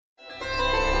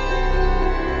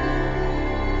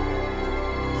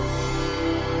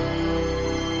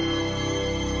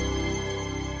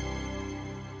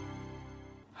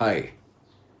Hi,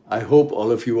 I hope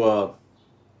all of you are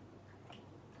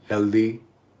healthy,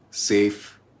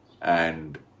 safe,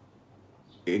 and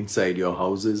inside your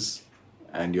houses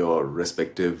and your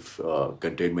respective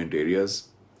containment areas.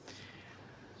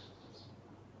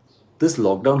 This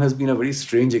lockdown has been a very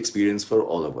strange experience for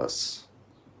all of us,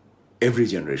 every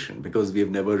generation, because we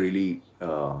have never really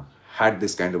had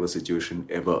this kind of a situation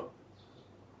ever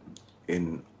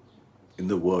in in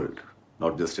the world,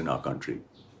 not just in our country.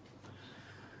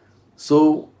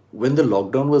 So when the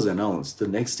lockdown was announced, the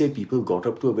next day people got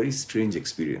up to a very strange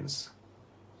experience.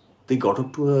 They got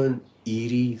up to an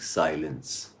eerie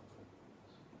silence.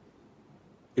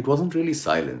 It wasn't really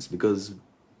silence because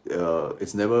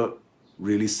it's never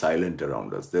really silent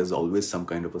around us. There's always some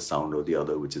kind of a sound or the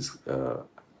other which is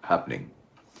happening.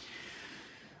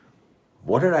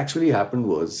 What had actually happened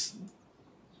was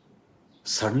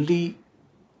suddenly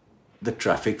the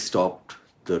traffic stopped,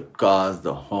 the cars,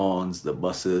 the horns, the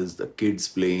buses, the kids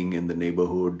playing in the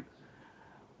neighborhood,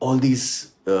 all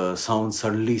these sounds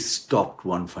suddenly stopped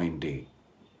one fine day.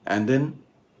 And then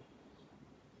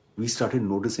we started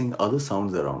noticing other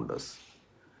sounds around us,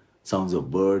 sounds of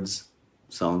birds,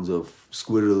 sounds of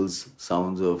squirrels,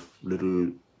 sounds of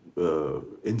little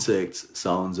insects,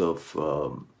 sounds of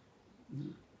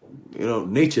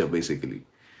nature basically.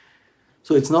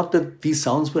 So it's not that these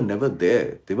sounds were never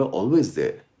there; they were always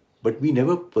there, but we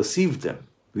never perceived them,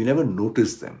 we never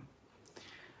noticed them.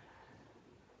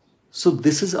 So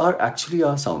this is our actually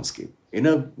our soundscape. In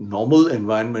a normal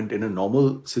environment, in a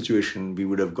normal situation, we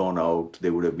would have gone out.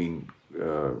 There would have been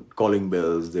calling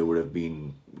bells. There would have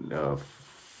been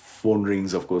phone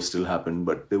rings. Of course, still happen,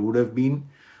 but there would have been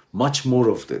much more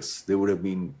of this. There would have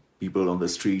been people on the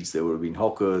streets. There would have been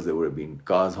hawkers. There would have been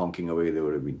cars honking away. There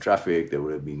would have been traffic. There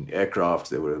would have been aircrafts.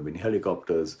 There would have been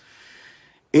helicopters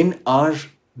in our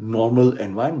normal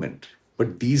environment.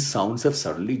 But these sounds have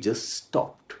suddenly just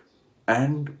stopped.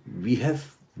 And we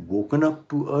have woken up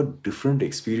to a different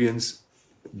experience,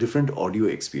 different audio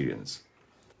experience.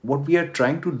 What we are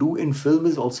trying to do in film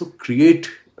is also create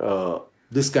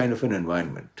this kind of an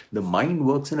environment. The mind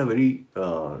works in a very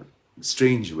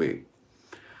strange way.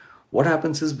 What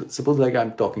happens is, suppose like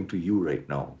I'm talking to you right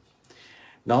now.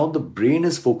 Now the brain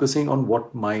is focusing on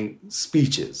what my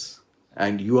speech is,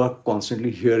 and you are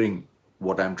constantly hearing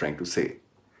what I'm trying to say.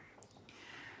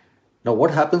 Now,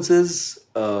 what happens is,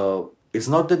 it's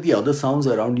not that the other sounds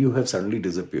around you have suddenly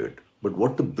disappeared, but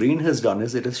what the brain has done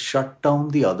is it has shut down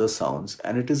the other sounds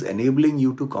and it is enabling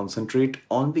you to concentrate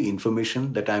on the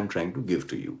information that I am trying to give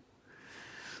to you.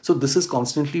 So, this is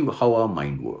constantly how our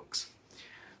mind works.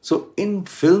 So, in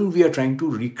film, we are trying to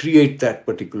recreate that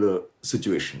particular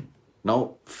situation.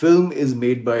 Now, film is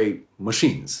made by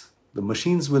machines. The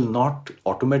machines will not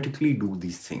automatically do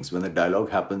these things. When the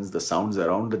dialogue happens, the sounds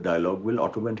around the dialogue will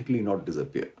automatically not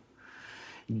disappear.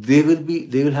 They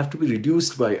will have to be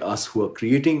reduced by us who are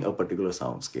creating a particular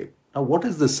soundscape. Now, what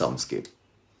is this soundscape?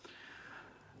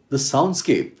 The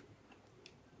soundscape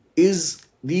is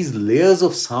these layers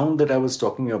of sound that I was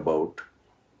talking about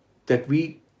that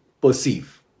we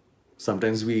perceive.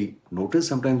 Sometimes we notice,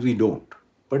 sometimes we don't.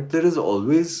 But there is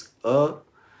always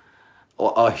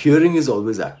our hearing is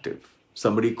always active.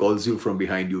 Somebody calls you from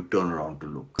behind you, turn around to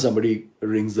look. Somebody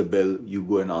rings the bell, you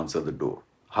go and answer the door.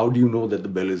 How do you know that the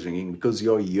bell is ringing? Because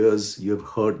your ears, you have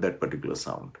heard that particular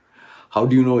sound. How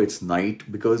do you know it's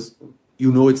night? Because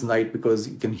you know it's night because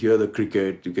you can hear the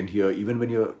cricket, you can hear, even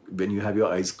when you have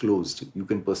your eyes closed, you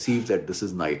can perceive that this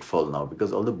is nightfall now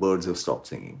because all the birds have stopped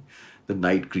singing. The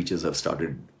night creatures have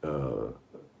started,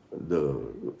 the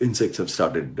insects have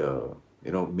started,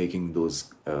 making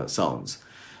those sounds.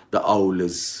 The owl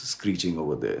is screeching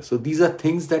over there. So these are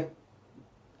things that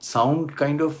sound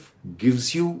kind of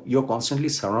gives you, you're constantly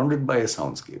surrounded by a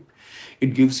soundscape.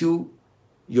 It gives you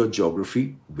your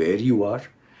geography, where you are,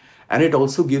 and it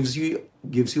also gives you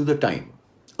the time.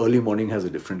 Early morning has a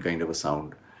different kind of a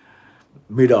sound.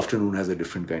 Mid afternoon has a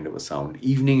different kind of a sound.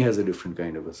 Evening has a different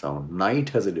kind of a sound. Night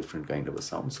has a different kind of a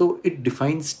sound. So it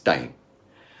defines time.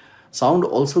 Sound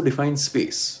also defines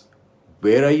space.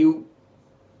 Where are you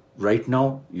right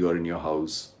now? You are in your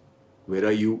house. Where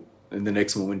are you in the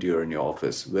next moment? You're in your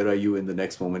office. Where are you in the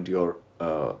next moment? You're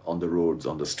on the roads,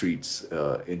 on the streets,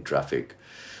 in traffic.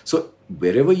 So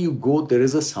wherever you go, there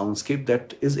is a soundscape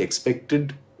that is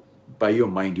expected by your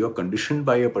mind. You're conditioned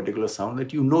by a particular sound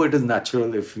that you know it is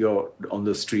natural. If you're on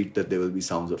the street, that there will be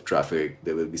sounds of traffic,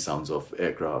 there will be sounds of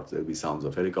aircraft, there will be sounds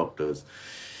of helicopters.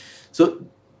 So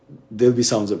there'll be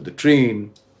sounds of the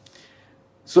train.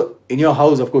 So in your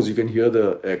house, of course, you can hear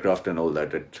the aircraft and all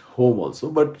that at home also.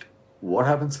 But what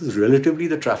happens is relatively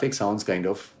the traffic sounds kind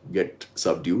of get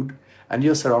subdued and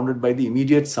you're surrounded by the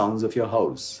immediate sounds of your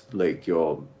house, like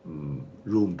your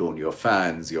room tone, your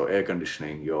fans, your air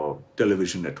conditioning, your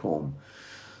television at home.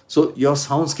 So your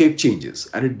soundscape changes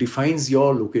and it defines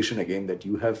your location again, that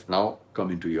you have now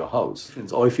come into your house.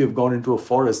 Or if you've gone into a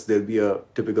forest, there'll be a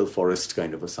typical forest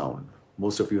kind of a sound.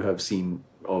 Most of you have seen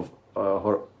of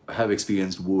or have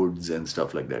experienced woods and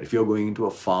stuff like that. If you're going into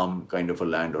a farm kind of a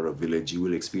land or a village, you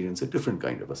will experience a different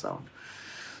kind of a sound.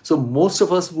 So most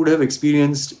of us would have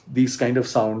experienced these kind of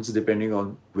sounds depending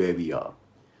on where we are.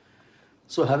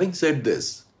 So having said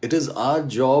this, it is our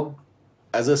job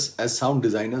as sound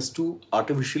designers to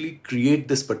artificially create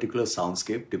this particular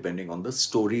soundscape depending on the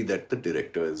story that the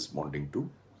director is wanting to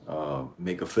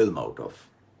make a film out of.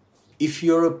 If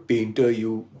you're a painter,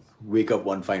 you wake up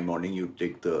one fine morning, you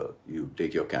take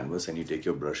your canvas and you take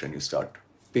your brush and you start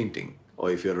painting. Or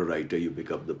if you're a writer, you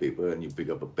pick up the paper and you pick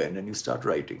up a pen and you start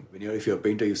writing. If you're a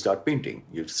painter, you start painting,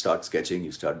 you start sketching,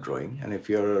 you start drawing, and if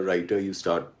you're a writer, you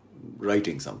start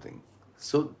writing something.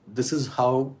 So this is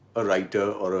how a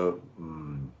writer or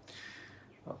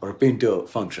a painter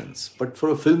functions. But for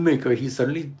a filmmaker,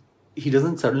 he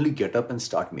doesn't suddenly get up and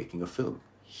start making a film.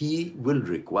 He will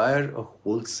require a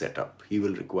whole setup. He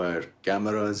will require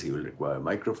cameras, he will require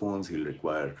microphones, he will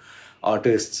require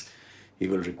artists, he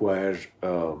will require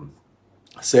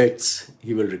sets,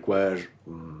 he will require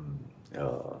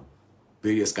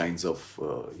various kinds of,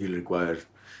 he'll require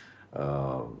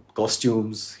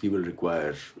costumes, he will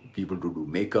require people to do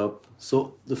makeup.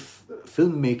 So the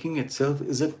filmmaking itself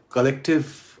is a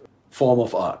collective form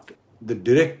of art. The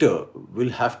director will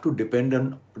have to depend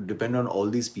on all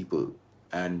these people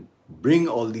and bring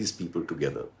all these people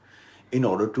together in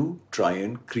order to try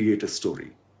and create a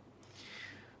story.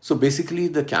 So basically,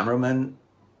 the cameraman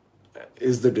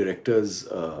is the director's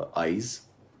eyes,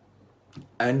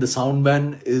 and the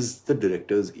soundman is the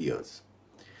director's ears.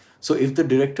 So if the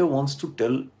director wants to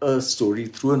tell a story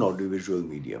through an audiovisual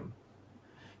medium,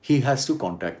 he has to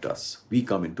contact us. We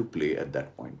come into play at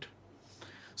that point.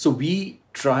 So we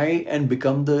try and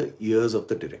become the ears of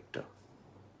the director.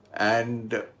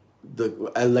 And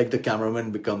like the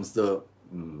cameraman becomes the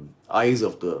eyes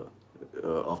of the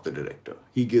director.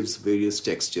 He gives various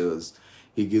textures,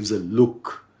 he gives a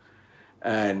look,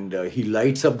 and he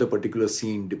lights up the particular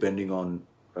scene depending on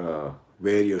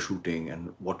where you're shooting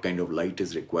and what kind of light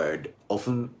is required,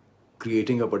 often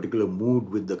creating a particular mood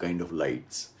with the kind of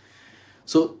lights.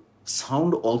 So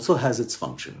sound also has its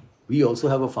function. We also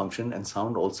have a function, and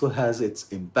sound also has its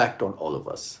impact on all of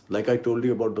us. Like I told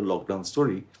you about the lockdown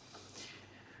story,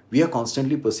 we are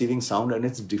constantly perceiving sound and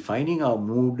it's defining our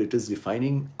mood, it is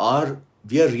defining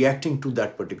we are reacting to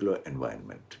that particular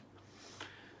environment.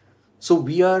 So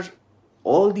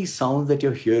all these sounds that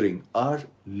you're hearing are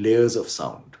layers of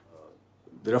sound.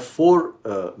 There are four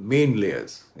main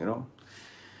layers,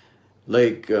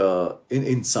 like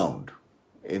in sound,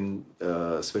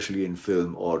 especially in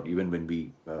film or even when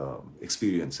we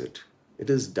experience it. It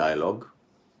is dialogue,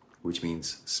 which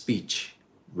means speech.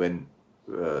 When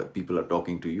people are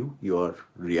talking to you, you are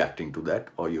reacting to that,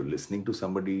 or you're listening to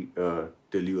somebody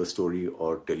tell you a story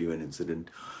or tell you an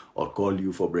incident or call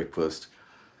you for breakfast.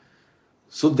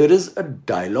 So there is a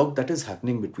dialogue that is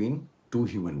happening between two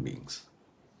human beings.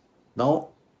 Now,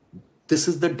 this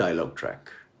is the dialogue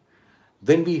track.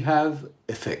 Then we have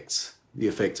effects, the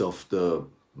effects of the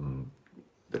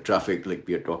traffic, like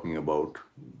we are talking about,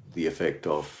 the effect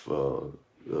of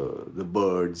the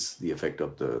birds, the effect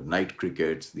of the night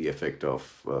crickets, the effect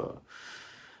of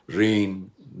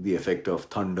rain, the effect of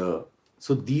thunder.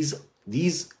 So these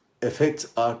effects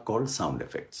are called sound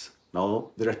effects.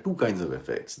 Now, there are two kinds of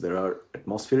effects. There are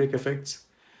atmospheric effects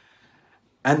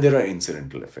and there are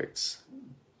incidental effects.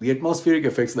 The atmospheric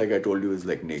effects, like I told you, is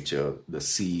like nature, the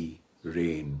sea,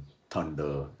 rain,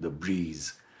 thunder, the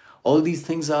breeze. All these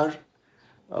things are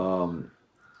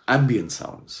ambient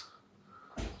sounds,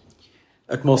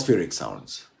 atmospheric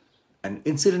sounds. And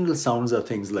incidental sounds are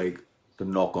things like the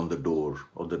knock on the door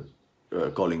or the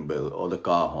calling bell or the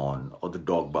car horn or the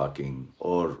dog barking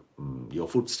or your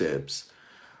footsteps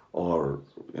or,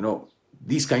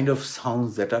 these kind of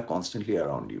sounds that are constantly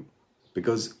around you.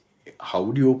 Because how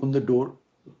would you open the door?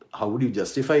 How would you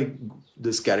justify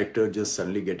this character just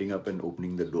suddenly getting up and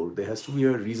opening the door? There has to be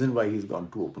a reason why he's gone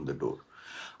to open the door.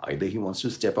 Either he wants to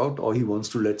step out or he wants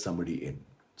to let somebody in.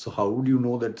 So how would you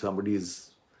know that somebody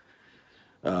is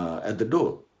at the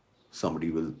door? Somebody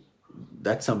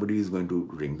is going to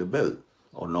ring the bell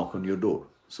or knock on your door.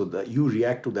 So that you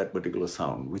react to that particular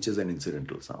sound, which is an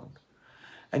incidental sound.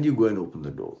 And you go and open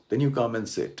the door. Then you come and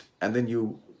sit. And then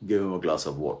you give him a glass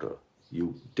of water.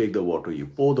 You take the water, you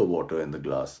pour the water in the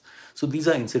glass. So these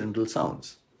are incidental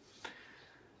sounds.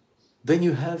 Then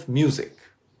you have music.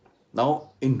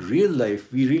 Now, in real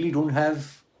life, we really don't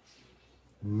have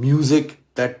music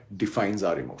that defines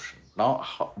our emotion.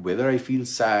 Now, whether I feel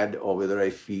sad or whether I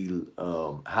feel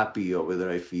happy or whether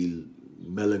I feel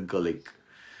melancholic.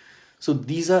 So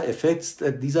these are effects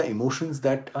that these are emotions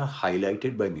that are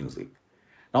highlighted by music.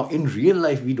 Now, in real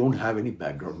life, we don't have any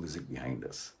background music behind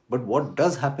us. But what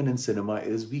does happen in cinema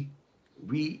is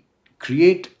we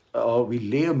create or we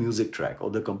lay a music track, or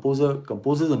the composer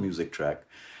composes a music track,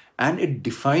 and it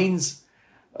defines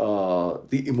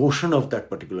the emotion of that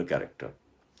particular character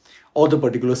or the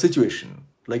particular situation.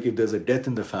 Like if there's a death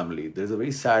in the family, there's a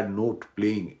very sad note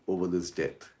playing over this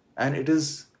death. And it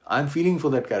is, I'm feeling for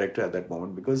that character at that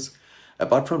moment because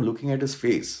apart from looking at his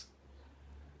face,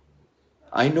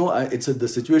 I know the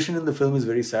situation in the film is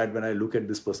very sad when I look at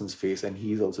this person's face and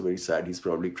he's also very sad. He's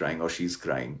probably crying or she's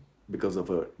crying because of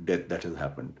a death that has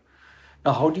happened.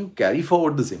 Now, how do you carry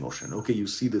forward this emotion? Okay, you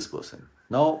see this person.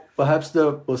 Now, perhaps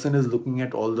the person is looking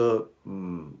at all the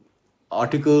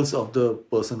articles of the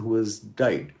person who has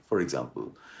died, for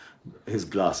example, his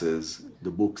glasses, the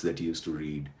books that he used to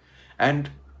read. And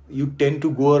you tend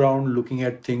to go around looking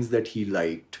at things that he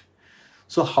liked.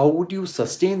 So, how would you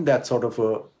sustain that sort of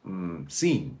a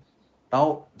scene?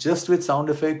 Now, just with sound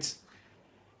effects,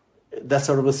 that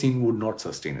sort of a scene would not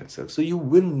sustain itself. So, you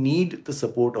will need the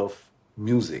support of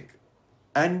music.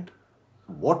 And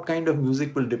what kind of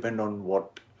music will depend on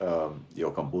what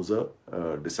your composer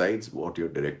decides, what your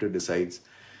director decides,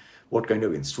 what kind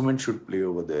of instrument should play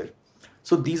over there.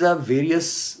 So these are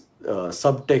various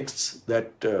subtexts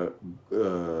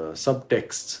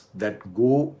that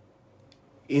go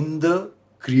in the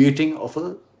creating of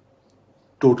a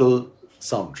total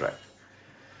soundtrack.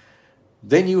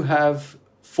 Then you have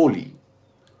Foley.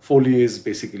 Foley is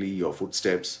basically your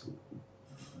footsteps.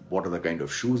 What are the kind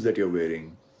of shoes that you're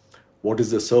wearing? What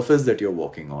is the surface that you're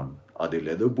walking on? Are they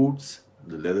leather boots?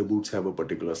 The leather boots have a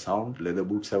particular sound. Leather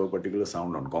boots have a particular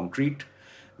sound on concrete.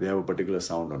 They have a particular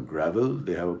sound on gravel.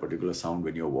 They have a particular sound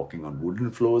when you're walking on wooden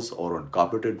floors or on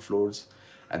carpeted floors.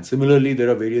 And similarly, there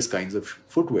are various kinds of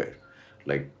footwear,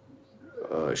 like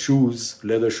shoes,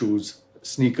 leather shoes,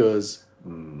 sneakers,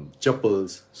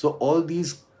 chappals. So all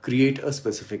these create a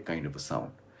specific kind of a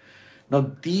sound.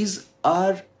 Now, these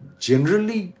are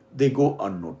generally, they go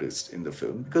unnoticed in the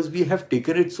film because we have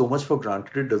taken it so much for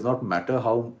granted. It does not matter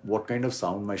what kind of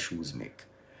sound my shoes make.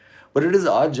 But it is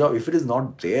our job. If it is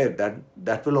not there,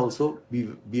 that will also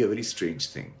be a very strange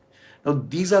thing. Now,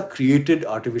 these are created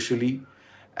artificially,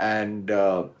 and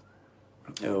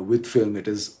with film, it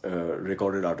is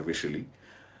recorded artificially.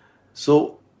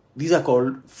 So these are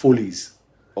called Foleys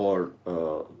or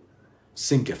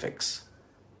sync effects.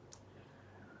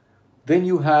 Then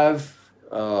you have,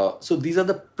 so these are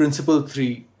the principal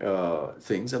three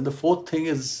things. And the fourth thing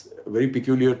is very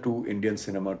peculiar to Indian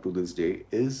cinema to this day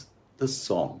is the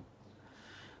song.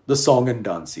 The song and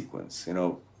dance sequence.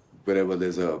 Wherever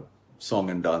there's a song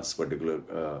and dance particular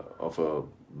of a,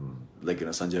 like in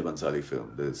a Sanjay Bansali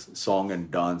film, there's song and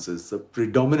dance is the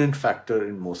predominant factor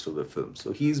in most of the films.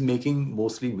 So he's making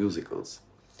mostly musicals.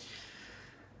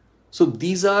 So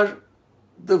these are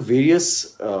the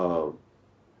various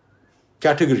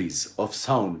categories of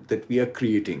sound that we are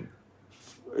creating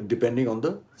depending on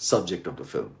the subject of the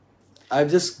film. I've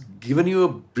just given you a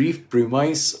brief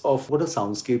premise of what a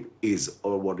soundscape is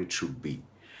or what it should be.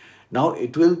 Now,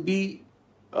 it will be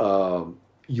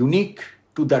unique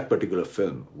to that particular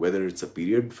film, whether it's a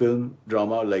period film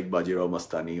drama like Bajirao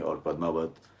Mastani or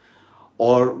Padmavat,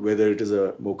 or whether it is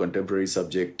a more contemporary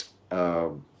subject,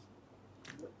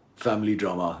 family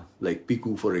drama like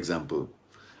Piku, for example,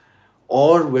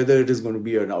 or whether it is going to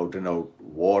be an out-and-out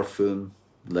war film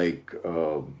like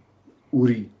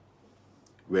Uri,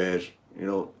 where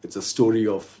it's a story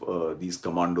of these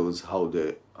commandos, how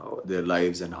their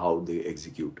lives and how they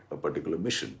execute a particular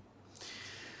mission.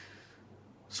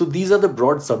 So these are the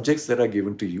broad subjects that are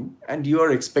given to you, and you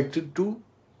are expected to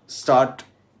start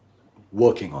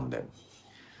working on them.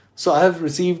 So I have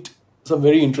received some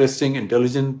very interesting,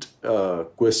 intelligent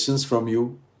questions from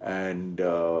you, and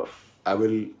I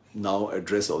will now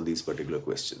address all these particular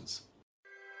questions.